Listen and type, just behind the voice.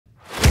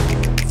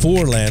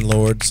For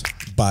landlords,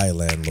 by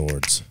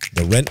landlords.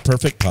 The Rent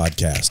Perfect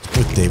Podcast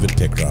with David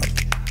Pickron.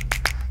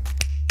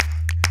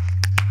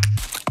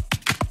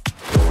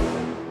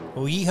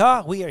 Well,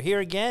 yeehaw, we are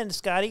here again.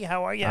 Scotty,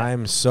 how are you?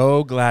 I'm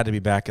so glad to be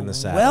back in the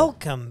saddle.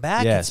 Welcome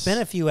back. Yes. It's been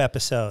a few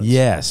episodes.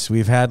 Yes,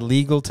 we've had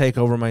legal take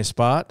over my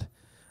spot.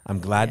 I'm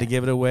glad to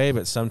give it away,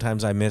 but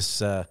sometimes I miss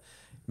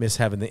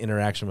having the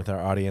interaction with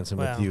our audience and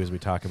with you as we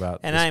talk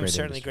about and this I'm great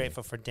certainly industry.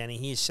 grateful for Denny.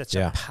 He's such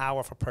a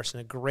powerful person,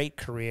 a great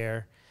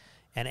career,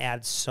 and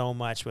adds so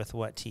much with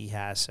what he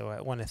has. So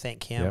I want to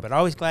thank him. But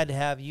always glad to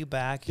have you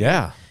back.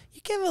 Yeah.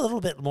 You give a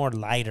little bit more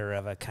lighter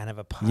of a kind of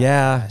a podcast.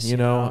 Yeah, you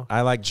know,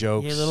 I like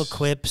jokes. Your little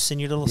quips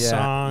and your little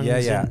songs.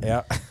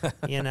 Yeah.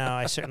 You know,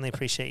 I certainly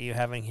appreciate you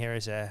having here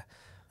as a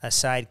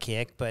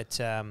sidekick.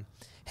 But,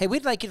 hey,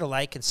 we'd like you to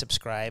like and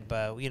subscribe.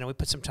 You know, we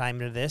put some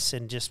time into this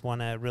and just want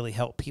to really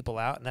help people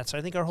out. And that's,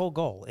 I think, our whole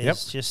goal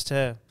is just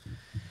to,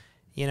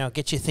 you know,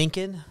 get you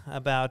thinking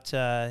about,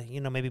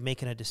 you know, maybe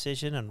making a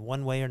decision on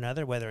one way or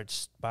another, whether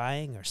it's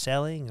buying or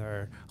selling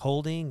or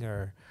holding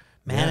or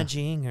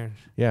managing or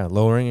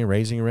lowering and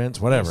raising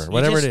rents, whatever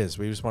it is,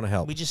 we just want to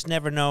help. We just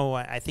never know.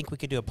 I think we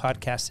could do a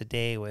podcast a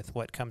day with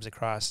what comes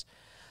across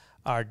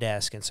our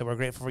desk, and so we're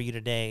grateful for you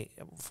today,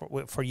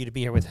 for you to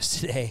be here with us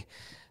today.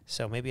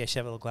 So maybe I should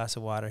have a little glass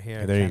of water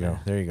here. There you go.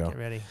 Get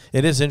ready.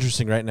 It is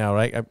interesting right now,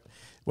 right?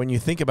 When you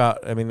think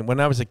about, I mean, when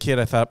I was a kid,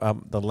 I thought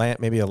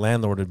maybe a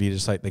landlord would be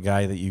just like the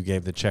guy that you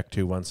gave the check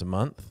to once a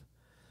month,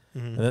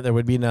 and that there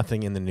would be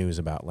nothing in the news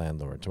about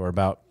landlords or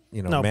about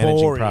managing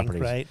boring,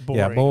 properties. Right?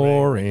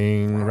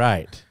 Boring,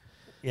 right.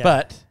 Yeah.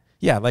 But,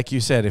 like you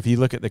said, if you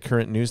look at the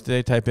current news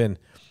today, type in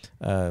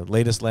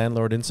latest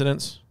landlord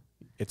incidents,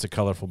 it's a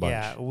colorful bunch.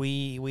 Yeah,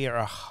 we are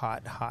a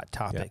hot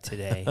topic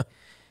today.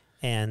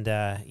 And,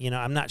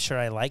 I'm not sure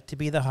I like to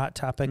be the hot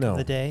topic of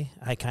the day.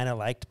 I kind of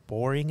liked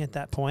boring at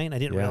that point. I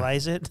didn't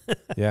realize it.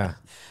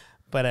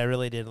 But I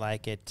really did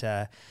like it.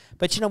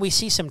 But, we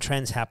see some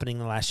trends happening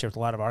in the last year with a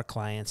lot of our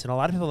clients and a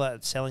lot of people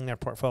selling their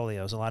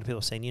portfolios. A lot of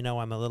people saying,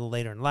 I'm a little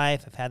later in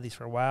life. I've had these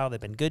for a while. They've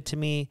been good to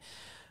me.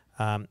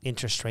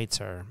 Interest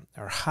rates are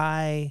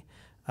high.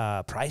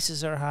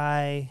 Prices are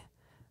high.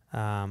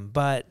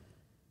 But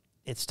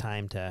it's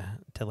time to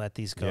let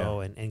these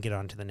go and get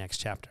on to the next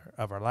chapter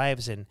of our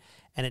lives. And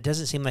it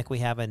doesn't seem like we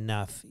have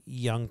enough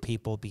young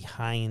people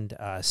behind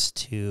us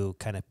to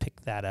kind of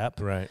pick that up.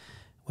 Right.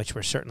 Which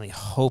we're certainly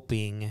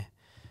hoping.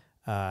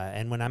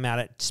 And when I'm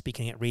out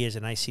speaking at RIAs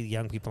and I see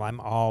young people, I'm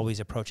always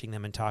approaching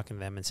them and talking to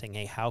them and saying,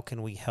 hey, how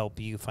can we help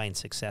you find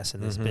success in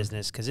this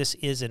business? Because this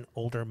is an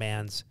older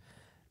man's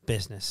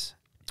business.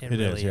 It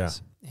really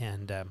is.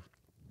 And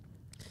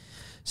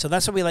so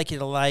that's what we like you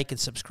to like and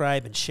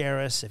subscribe and share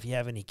us. If you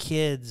have any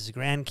kids,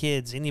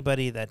 grandkids,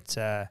 anybody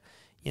that,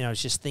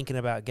 is just thinking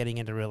about getting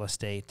into real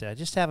estate,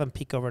 just have them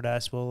peek over to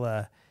us.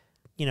 We'll,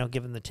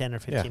 give them the 10 or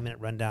 15-minute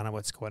rundown on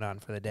what's going on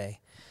for the day.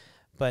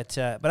 But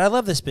I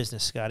love this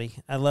business, Scotty.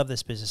 I love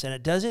this business. And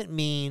it doesn't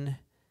mean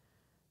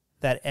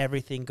that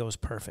everything goes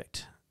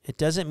perfect. It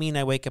doesn't mean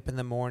I wake up in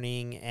the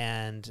morning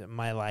and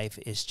my life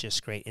is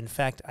just great. In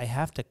fact, I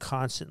have to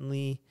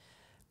constantly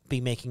be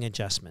making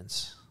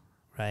adjustments,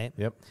 right?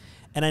 Yep.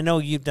 And I know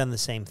you've done the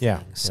same thing.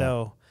 Yeah.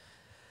 So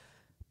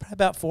probably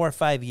about 4 or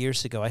 5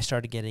 years ago, I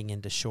started getting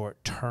into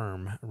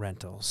short-term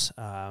rentals.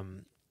 A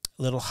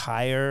little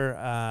higher,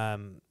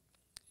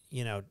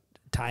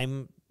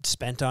 time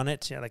spent on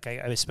it. Like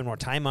I spend more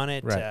time on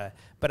it,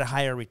 but a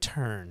higher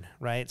return,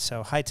 right?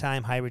 So high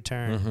time, high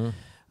return.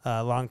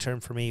 Long term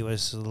for me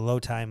was low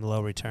time,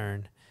 low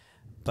return,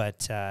 but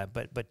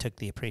took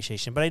the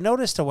appreciation. But I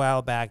noticed a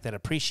while back that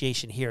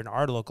appreciation here in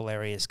our local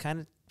area is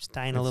kind of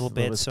dying a little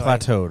bit. It's so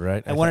plateaued,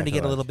 right? I wanted to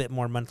get a little bit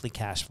more monthly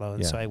cash flow,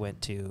 and so I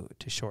went to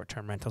short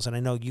term rentals. And I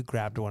know you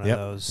grabbed one of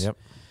those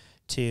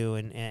too,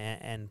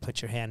 and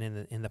put your hand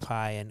in the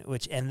pie,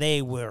 and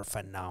they were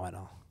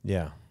phenomenal.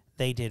 Yeah.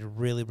 They did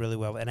really, really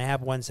well. And I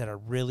have ones that are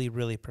really,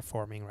 really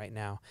performing right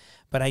now.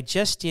 But I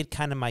just did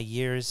kind of my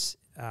year's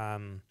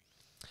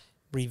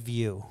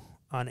review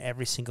on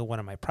every single one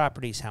of my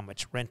properties, how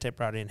much rent I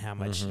brought in, how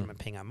much am I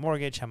paying on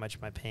mortgage, how much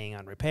am I paying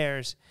on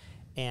repairs,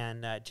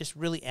 and just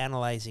really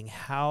analyzing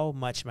how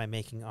much am I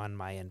making on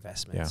my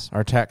investments. Yeah,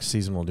 our tax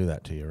season will do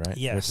that to you, right?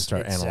 Yes, we have to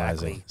start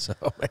analyzing. So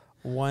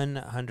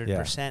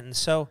 100%. And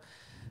so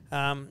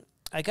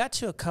I got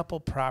to a couple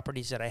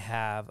properties that I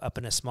have up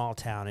in a small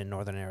town in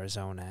northern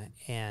Arizona,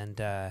 and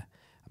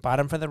bought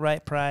them for the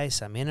right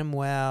price. I'm in them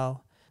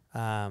well.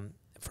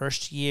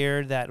 First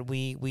year that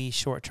we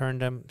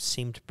short-termed them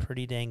seemed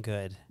pretty dang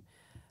good.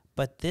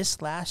 But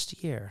this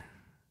last year,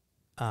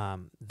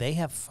 they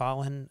have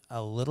fallen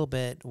a little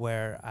bit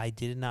where I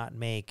did not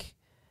make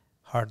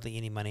hardly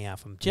any money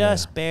off them.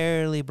 Just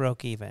barely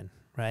broke even,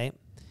 right?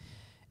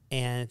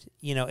 And,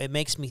 it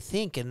makes me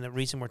think, and the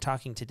reason we're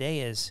talking today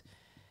is,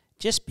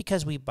 just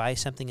because we buy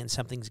something and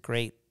something's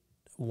great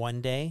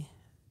one day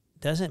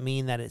doesn't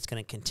mean that it's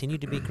going to continue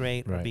to be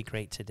great or be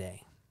great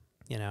today,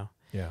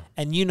 Yeah.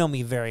 And you know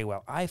me very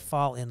well. I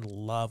fall in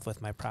love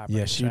with my properties.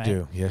 Yes, you right?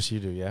 do. Yes, you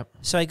do. Yep.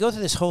 So I go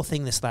through this whole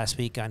thing this last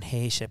week on,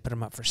 hey, should I put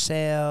them up for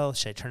sale?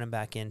 Should I turn them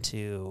back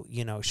into,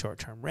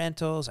 short-term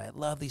rentals? I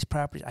love these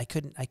properties. I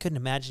couldn't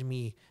imagine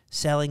me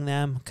selling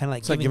them. Kind of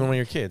like it's like giving away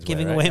your kids.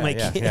 Giving right? away Yeah, my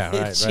yeah,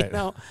 kids.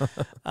 Yeah,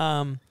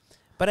 right.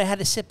 But I had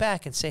to sit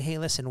back and say, hey,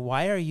 listen,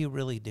 why are you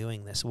really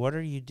doing this? What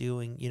are you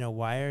doing?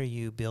 Why are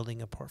you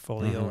building a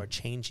portfolio or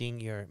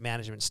changing your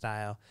management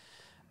style?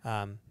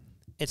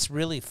 It's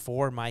really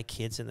for my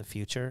kids in the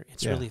future.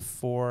 It's really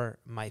for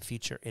my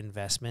future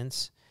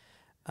investments.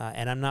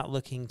 And I'm not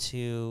looking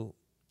to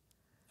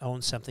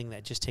own something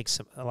that just takes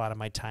a lot of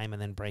my time and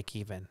then break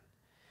even.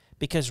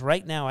 Because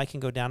right now I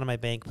can go down to my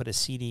bank, put a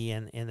CD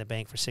in the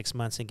bank for 6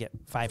 months and get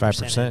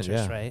 5%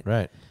 interest, right?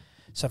 Right.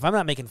 So if I'm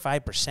not making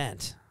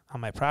 5% on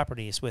my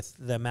properties with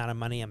the amount of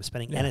money I'm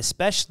spending, and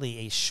especially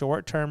a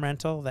short-term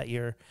rental that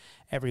you're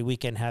every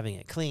weekend having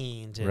it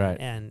cleaned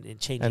and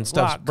changing and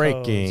stuff's lock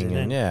breaking codes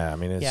and I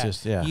mean it's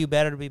just you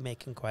better be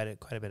making quite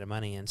a bit of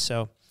money. And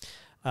so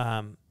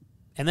and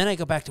then I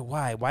go back to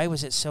why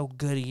was it so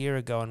good a year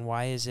ago and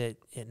why is it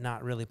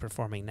not really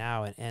performing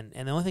now, and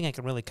the only thing I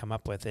can really come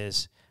up with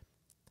is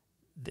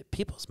that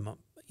people's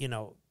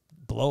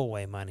blow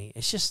away money,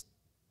 it's just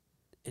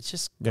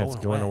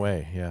going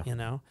away.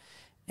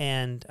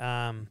 And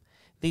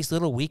these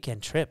little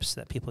weekend trips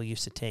that people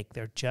used to take,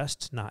 they're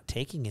just not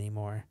taking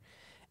anymore.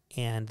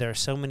 And there are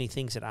so many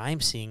things that I'm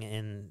seeing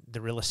in the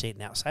real estate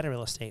and outside of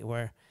real estate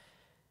where,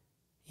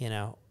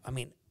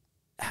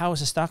 how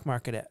is the stock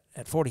market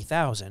at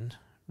 40,000,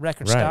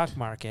 record stock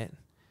market?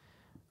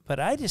 But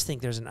I just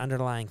think there's an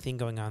underlying thing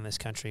going on in this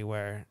country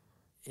where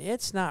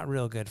it's not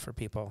real good for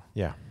people.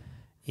 Yeah.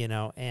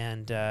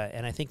 And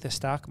I think the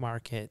stock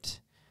market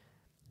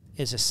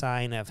is a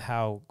sign of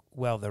how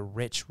well the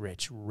rich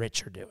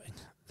are doing.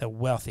 The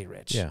wealthy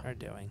rich are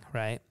doing,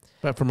 right?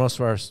 But for most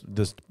of our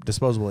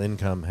disposable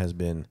income has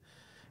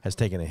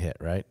taken a hit,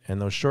 right?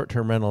 And those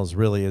short-term rentals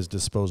really is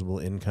disposable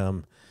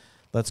income.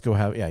 Let's go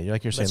have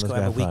like you're saying, let's go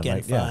have a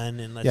weekend fun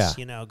and let's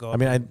go. I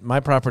mean, my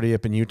property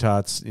up in Utah,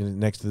 it's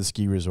next to the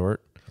ski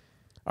resort.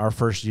 Our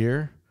first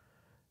year,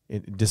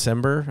 in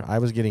December, I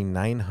was getting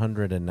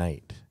 $900 a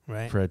night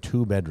for a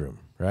 2-bedroom,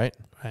 right?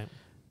 Right.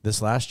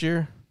 This last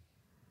year,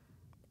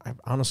 I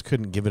almost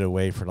couldn't give it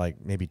away for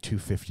like maybe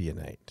 $250 a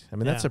night. I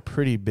mean, that's a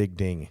pretty big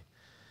ding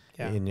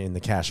in the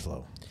cash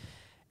flow.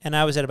 And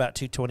I was at about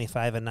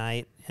 $225 a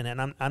night, and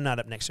I'm not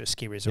up next to a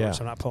ski resort,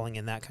 so I'm not pulling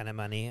in that kind of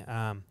money.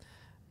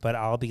 But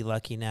I'll be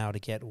lucky now to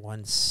get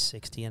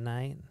 $160 a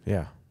night.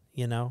 Yeah,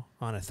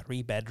 on a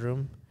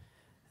 3-bedroom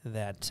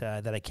that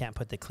I can't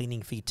put the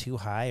cleaning fee too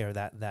high, or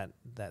that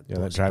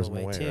drives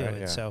me away too. Right?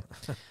 And so,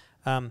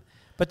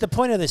 but the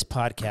point of this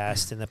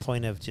podcast and the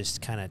point of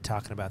just kind of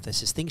talking about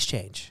this is things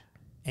change.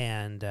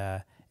 And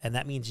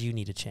that means you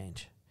need to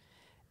change.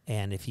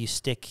 And if you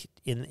stick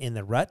in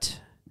the rut,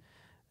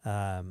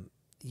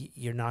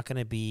 you're not going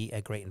to be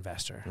a great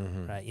investor,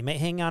 right? You may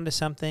hang on to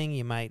something,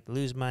 you might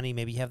lose money,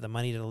 maybe you have the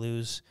money to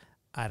lose,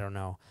 I don't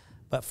know.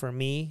 But for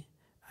me,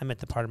 I'm at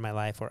the part of my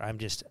life where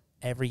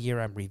every year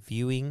I'm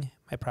reviewing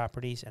my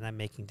properties and I'm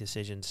making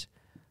decisions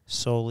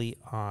solely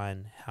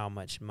on how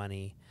much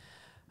money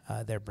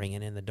they're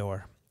bringing in the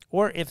door.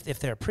 Or if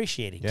they're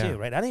appreciating too,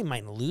 right? I don't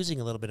mind losing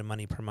a little bit of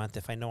money per month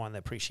if I know on the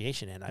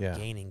appreciation end I'm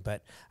gaining.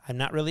 But I'm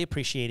not really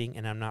appreciating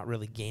and I'm not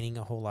really gaining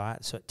a whole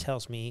lot. So it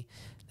tells me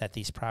that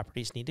these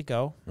properties need to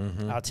go.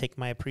 I'll take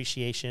my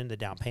appreciation, the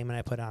down payment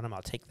I put on them,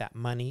 I'll take that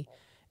money,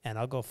 and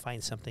I'll go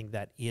find something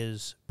that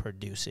is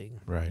producing.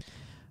 Right.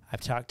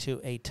 I've talked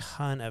to a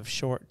ton of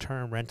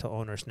short-term rental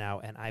owners now,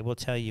 and I will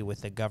tell you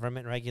with the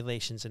government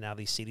regulations and now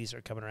these cities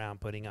are coming around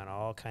putting on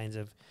all kinds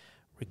of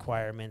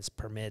requirements,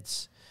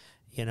 permits,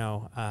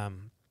 I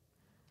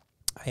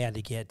had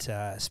to get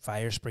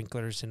fire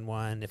sprinklers in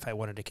one if I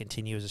wanted to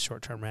continue as a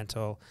short-term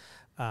rental.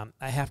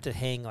 I have to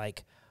hang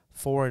like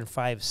 4 and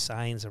 5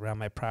 signs around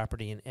my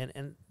property.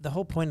 And the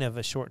whole point of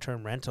a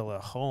short-term rental, a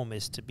home,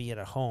 is to be at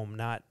a home,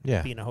 not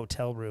be in a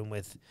hotel room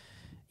with,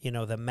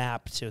 the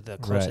map to the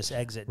closest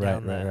exit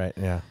down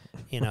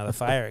the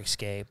fire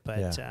escape.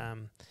 But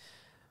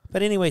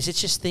but anyways,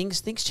 it's just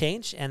things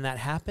change, and that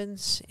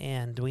happens,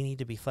 and we need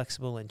to be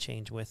flexible and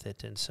change with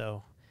it. And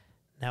so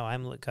now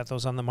got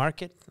those on the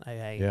market.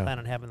 I plan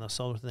on having those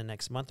sold within the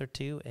next month or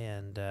two,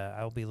 and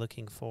I'll be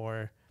looking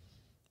for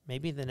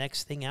maybe the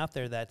next thing out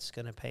there that's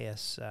going to pay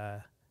us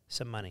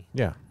some money.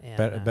 Yeah,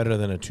 and, better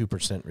than a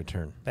 2%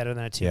 return. Better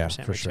than a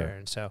 2%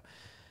 return. Sure.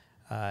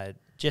 So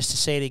just to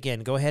say it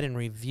again, go ahead and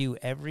review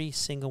every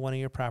single one of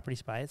your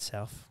properties by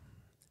itself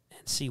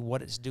and see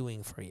what it's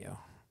doing for you.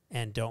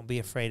 And don't be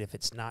afraid if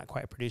it's not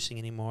quite producing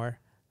anymore.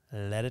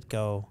 Let it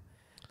go.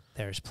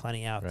 There's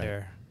plenty out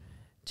there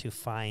to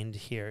find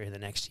here in the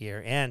next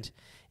year. And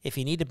if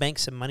you need to bank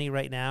some money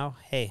right now,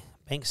 hey,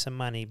 bank some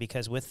money,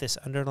 because with this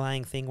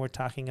underlying thing we're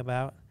talking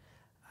about,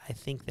 I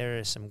think there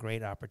is some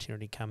great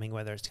opportunity coming,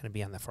 whether it's going to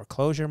be on the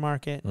foreclosure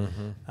market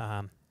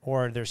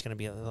or there's going to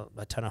be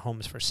a ton of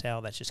homes for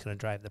sale. That's just going to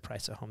drive the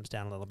price of homes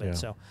down a little bit. Yeah.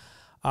 So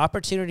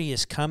opportunity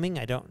is coming.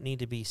 I don't need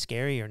to be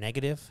scary or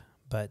negative,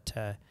 but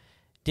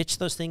ditch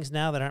those things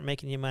now that aren't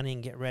making you money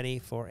and get ready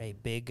for a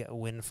big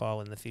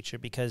windfall in the future.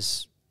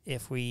 Because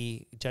if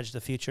we judge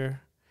the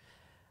future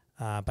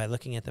by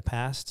looking at the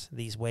past,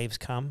 these waves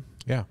come.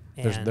 Yeah,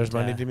 there's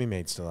money to be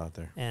made still out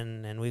there.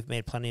 And we've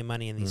made plenty of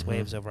money in these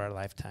waves over our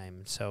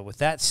lifetime. So with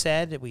that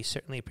said, we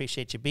certainly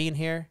appreciate you being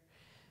here.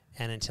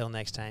 And until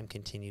next time,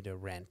 continue to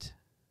rent.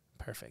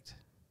 Perfect.